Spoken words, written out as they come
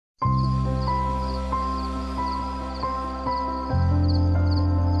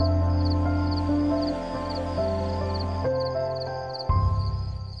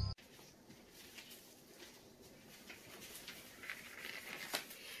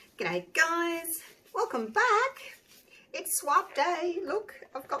G'day guys, welcome back. It's swap day. Look,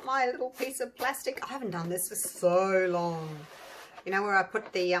 I've got my little piece of plastic. I haven't done this for so long. You know, where I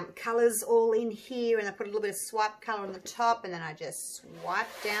put the colours all in here and I put a little bit of swipe colour on the top and then I just swipe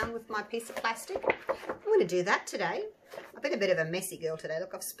down with my piece of plastic. I'm going to do that today. I've been a bit of a messy girl today.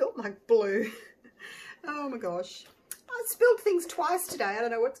 Look, I've spilt my glue. Oh my gosh. I spilled things twice today. I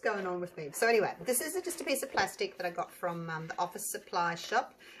don't know what's going on with me. So anyway, this is just a piece of plastic that I got from the office supply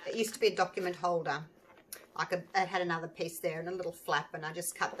shop. It used to be a document holder. It had another piece there and a little flap, and I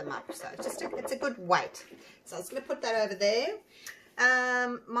just cut them up. So it's a good weight. So I was going to put that over there.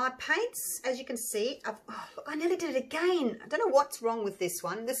 My paints, as you can see, look, I nearly did it again. I don't know what's wrong with this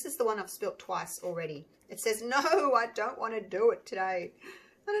one. This is the one I've spilt twice already. It says, no, I don't want to do it today.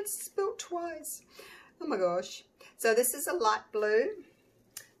 And it's spilt twice. Oh my gosh. So this is a light blue.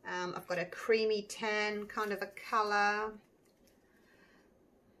 I've got a creamy tan kind of a colour.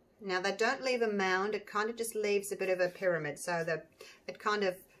 Now they don't leave a mound, it kind of just leaves a bit of a pyramid. So it kind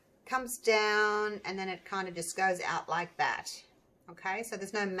of comes down and then it kind of just goes out like that. Okay, so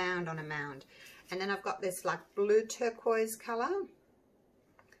there's no mound on a mound. And then I've got this like blue turquoise colour,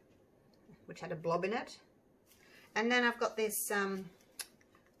 which had a blob in it. And then I've got this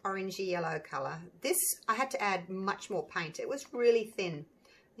orangey yellow colour. This, I had to add much more paint. It was really thin.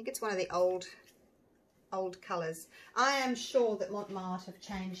 I think it's one of the old colours. I am sure that Mont Marte have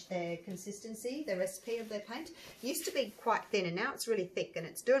changed their consistency, the recipe of their paint. It used to be quite thin and now it's really thick, and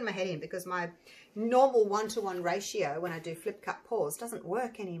it's doing my head in because my normal 1-to-1 ratio when I do flip cut pours doesn't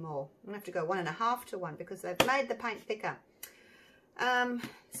work anymore. I'm going to have to go 1.5 to 1 because they've made the paint thicker.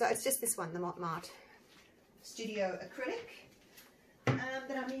 So it's just this one, the Mont Marte Studio Acrylic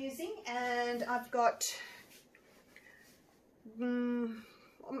that I'm using, and I've got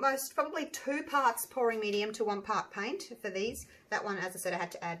almost probably 2 parts pouring medium to 1 part paint for these. That one, as I said, I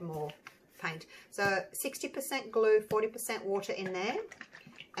had to add more paint. So 60% glue, 40% water in there.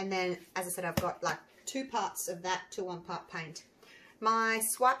 And then, as I said, I've got like 2 parts of that to 1 part paint. My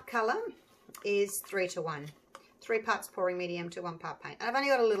swipe colour is 3 to 1. 3 parts pouring medium to 1 part paint. And I've only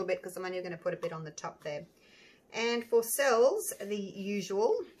got a little bit because I'm only going to put a bit on the top there. And for cells, the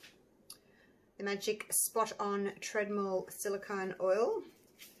usual, the Magic Spot On Treadmill Silicone Oil.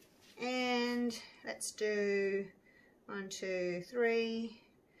 And let's do 1, 2, 3,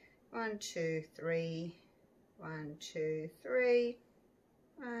 1, 2, 3, 1, 2, 3,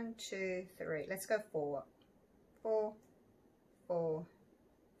 1, 2, 3. Let's go 4, 4, 4,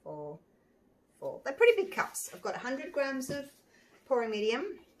 4, 4. They're pretty big cups. I've got 100 grams of pouring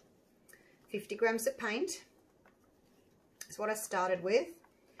medium, 50 grams of paint. That's what I started with.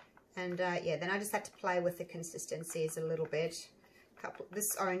 And yeah, then I just had to play with the consistencies a little bit.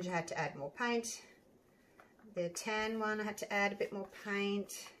 This orange I had to add more paint. The tan one I had to add a bit more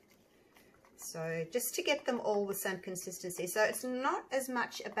paint. So just to get them all the same consistency. So it's not as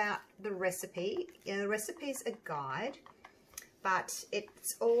much about the recipe. You know, the recipe's a guide, but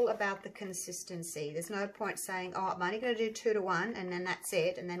it's all about the consistency. There's no point saying, oh, I'm only going to do 2 to 1 and then that's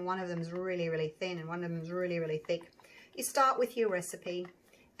it. And then one of them's really, really thin and one of them's really, really thick. You start with your recipe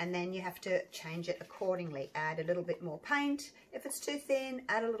and then you have to change it accordingly. Add a little bit more paint. If it's too thin,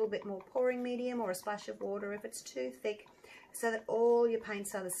 add a little bit more pouring medium or a splash of water if it's too thick, so that all your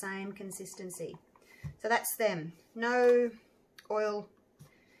paints are the same consistency. So that's them. No oil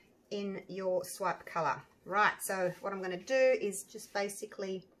in your swipe colour. Right, so what I'm going to do is just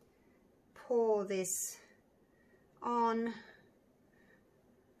basically pour this on.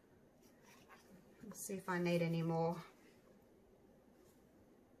 Let's see if I need any more.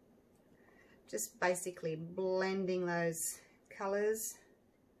 Just basically blending those colours.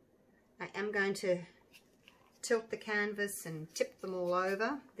 I am going to tilt the canvas and tip them all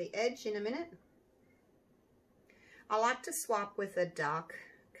over the edge in a minute. I like to swap with a dark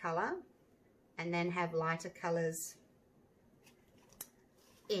colour and then have lighter colours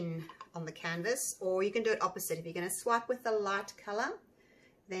in on the canvas, or you can do it opposite. If you're going to swipe with a light colour,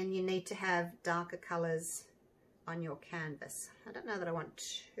 then you need to have darker colours on your canvas. I don't know that I want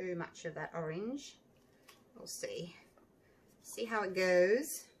too much of that orange. We'll see. See how it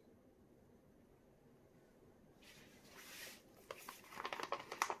goes.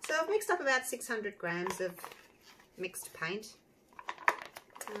 So I've mixed up about 600 grams of mixed paint.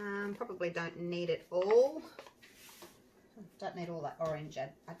 Probably don't need it all. Don't need all that orange. I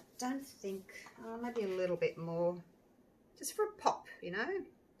don't think, maybe a little bit more. Just for a pop, you know,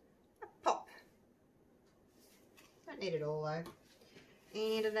 a pop. Don't need it all though.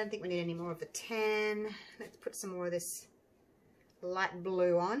 And I don't think we need any more of the tan. Let's put some more of this light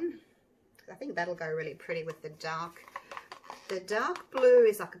blue on. I think that'll go really pretty with the dark The dark blue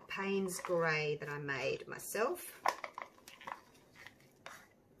is like a Payne's grey that I made myself.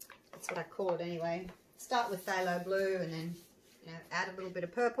 That's what I call it anyway. Start with phthalo blue and then, you know, add a little bit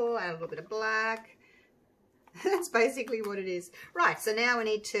of purple, add a little bit of black. That's basically what it is. Right, so now we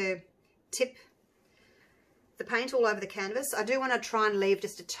need to tip the paint all over the canvas. I do want to try and leave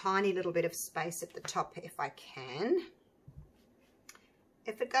just a tiny little bit of space at the top if I can.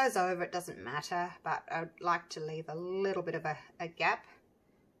 If it goes over, it doesn't matter, but I'd like to leave a little bit of a gap.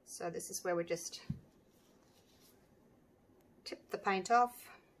 So this is where we just tip the paint off,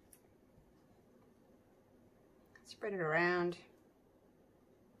 spread it around,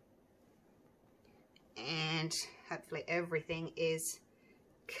 and hopefully everything is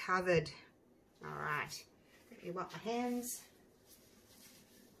covered. All right, let me wipe my hands.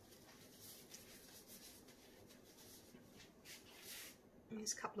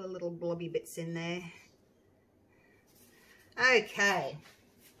 There's a couple of little blobby bits in there. Okay,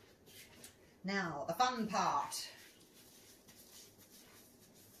 now the fun part.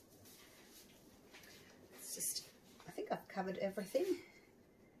 It's just, I think I've covered everything.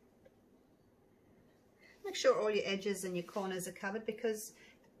 Make sure all your edges and your corners are covered, because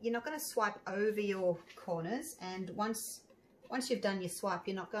you're not going to swipe over your corners, and once you've done your swipe,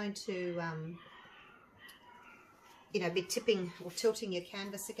 you're not going to you know, be tipping or tilting your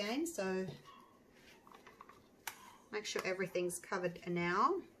canvas again. So make sure everything's covered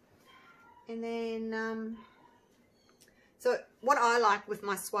now. And then so what I like with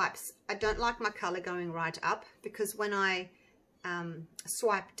my swipes, I don't like my color going right up, because when I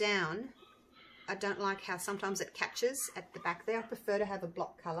swipe down, I don't like how sometimes it catches at the back there. I prefer to have a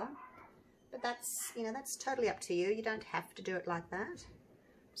block color, but that's, you know, that's totally up to you. You don't have to do it like that.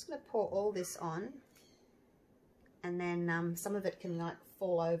 I'm just going to pour all this on, and then some of it can like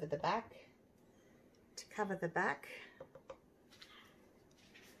fall over the back to cover the back,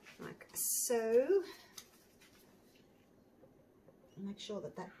 like so. Make sure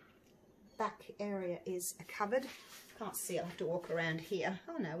that that back area is covered. Can't see, I'll have to walk around here.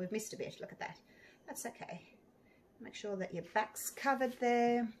 Oh no, we've missed a bit, look at that. That's okay. Make sure that your back's covered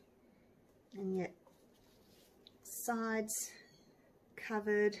there, and your sides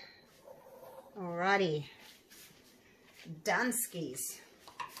covered. Alrighty, Dunskies.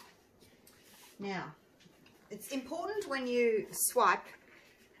 Now, it's important when you swipe,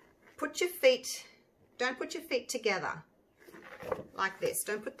 put your feet, don't put your feet together like this.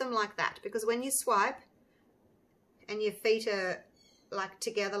 Don't put them like that, because when you swipe and your feet are like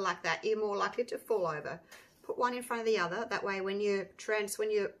together like that, you're more likely to fall over. Put one in front of the other. That way when you're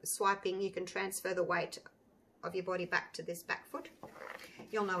swiping, you can transfer the weight of your body back to this back foot.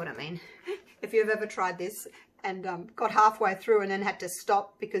 You'll know what I mean. If you've ever tried this and got halfway through and then had to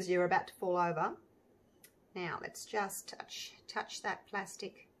stop because you're about to fall over. Now let's just touch that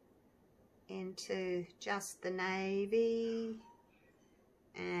plastic into just the navy,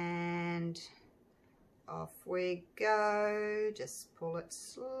 and off we go. Just pull it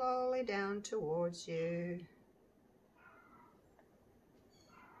slowly down towards you.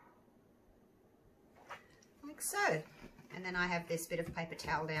 Like so. And then I have this bit of paper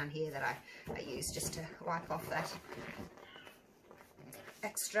towel down here that I use just to wipe off that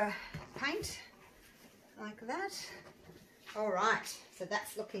extra paint, like that. All right, so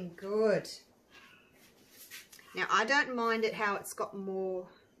that's looking good. Now I don't mind it how it's got more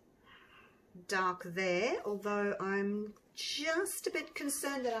dark there, although I'm just a bit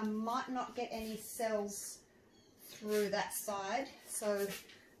concerned that I might not get any cells through that side. So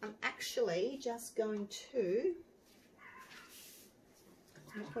I'm actually just going to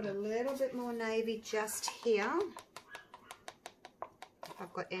put a little bit more navy just here, if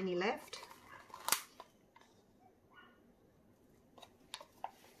I've got any left.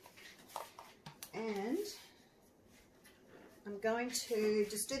 And I'm going to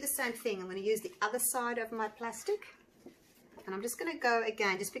just do the same thing. I'm going to use the other side of my plastic, and I'm just going to go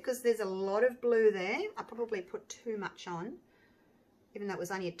again, just because there's a lot of blue there. I probably put too much on, even though it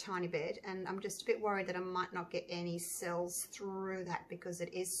was only a tiny bit, and I'm just a bit worried that I might not get any cells through that because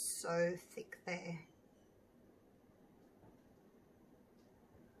it is so thick there.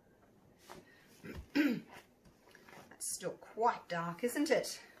 That's still quite dark, isn't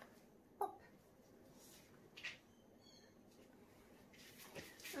it?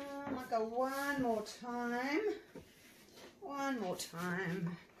 I might go one more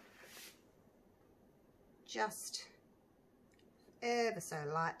time, just ever so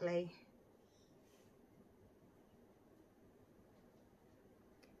lightly.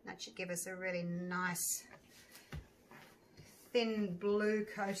 That should give us a really nice thin blue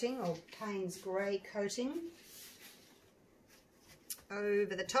coating, or Payne's grey coating.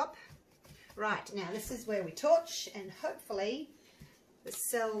 over the top. Right, now this is where we torch, and hopefully the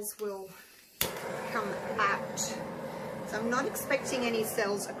cells will come out. So I'm not expecting any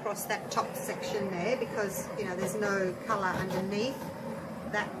cells across that top section there because, you know, there's no colour underneath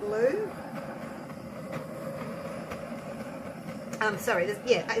that blue. Sorry,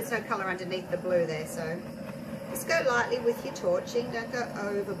 there's no colour underneath the blue there, so just go lightly with your torching, don't go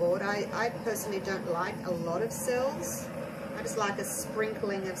overboard. I personally don't like a lot of cells. I just like a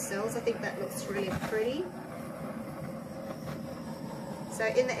sprinkling of cells. I think that looks really pretty. So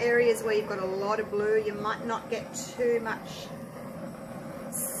in the areas where you've got a lot of blue, you might not get too much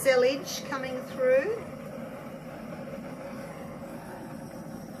cellage coming through.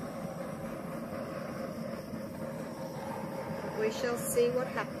 We shall see what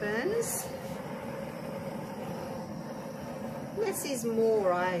happens. Less is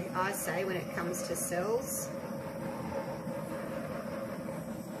more, I say, when it comes to cells.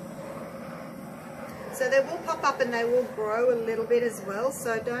 So they will pop up and they will grow a little bit as well,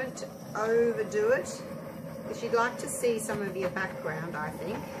 so don't overdo it, because you'd like to see some of your background, I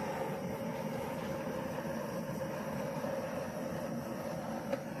think.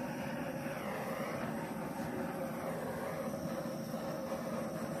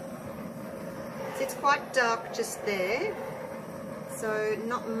 It's quite dark just there, so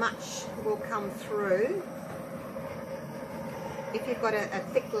not much will come through. If you've got a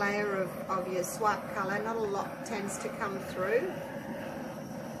thick layer of your swipe colour, not a lot tends to come through.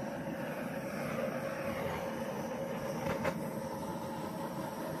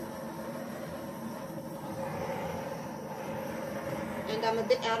 And I'm a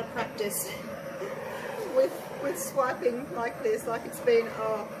bit out of practice with swiping like this. Like it's been,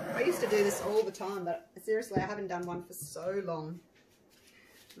 oh, I used to do this all the time, but seriously, I haven't done one for so long.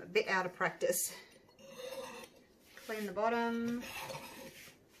 I'm a bit out of practice. Clean the bottom,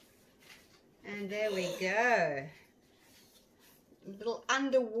 and there we go. A little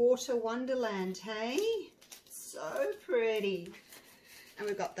underwater wonderland, hey? So pretty. And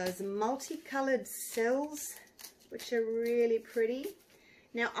we've got those multicolored cells, which are really pretty.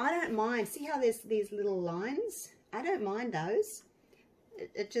 Now I don't mind, see how there's these little lines? I don't mind those.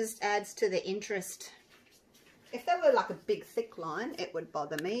 It just adds to the interest. If they were like a big thick line, it would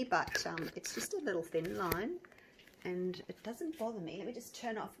bother me, but it's just a little thin line. And it doesn't bother me. Let me just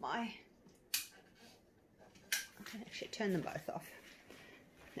turn off my... I can actually turn them both off.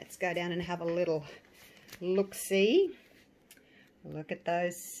 Let's go down and have a little look-see. Look at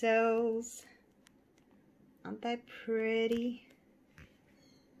those cells. Aren't they pretty?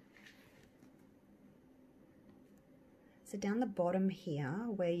 So down the bottom here,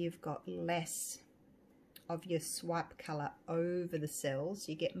 where you've got less of your swipe colour over the cells,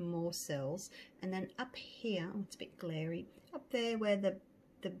 you get more cells. And then up here, oh, it's a bit glary, up there where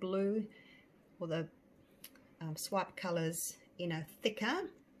the blue or the swipe colours, you know, thicker,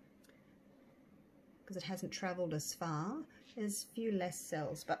 because it hasn't travelled as far, there's a few less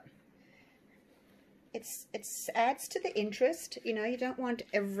cells, but it adds to the interest. You know, you don't want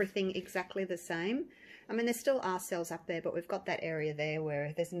everything exactly the same. I mean, there still are cells up there, but we've got that area there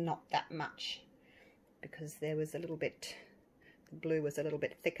where there's not that much, because there was a little bit, the blue was a little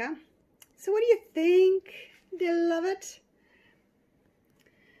bit thicker. So what do you think? Do you love it?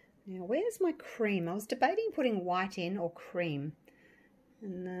 Now, where's my cream? I was debating putting white in or cream.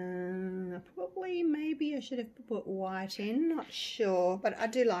 And probably, maybe I should have put white in, not sure, but I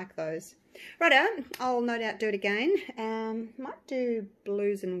do like those. Righto, I'll no doubt do it again. Might do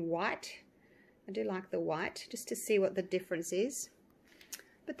blues and white. I do like the white, just to see what the difference is.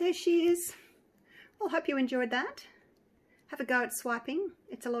 But there she is. Well, I hope you enjoyed that. Have a go at swiping.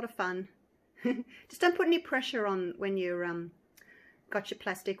 It's a lot of fun. Just don't put any pressure on when you're got your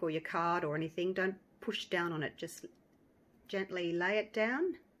plastic or your card or anything. Don't push down on it. Just gently lay it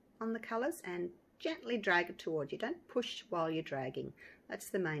down on the colours and gently drag it toward you. Don't push while you're dragging. That's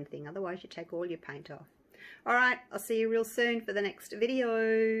the main thing. Otherwise you take all your paint off. Alright, I'll see you real soon for the next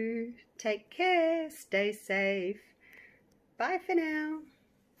video. Take care. Stay safe. Bye for now.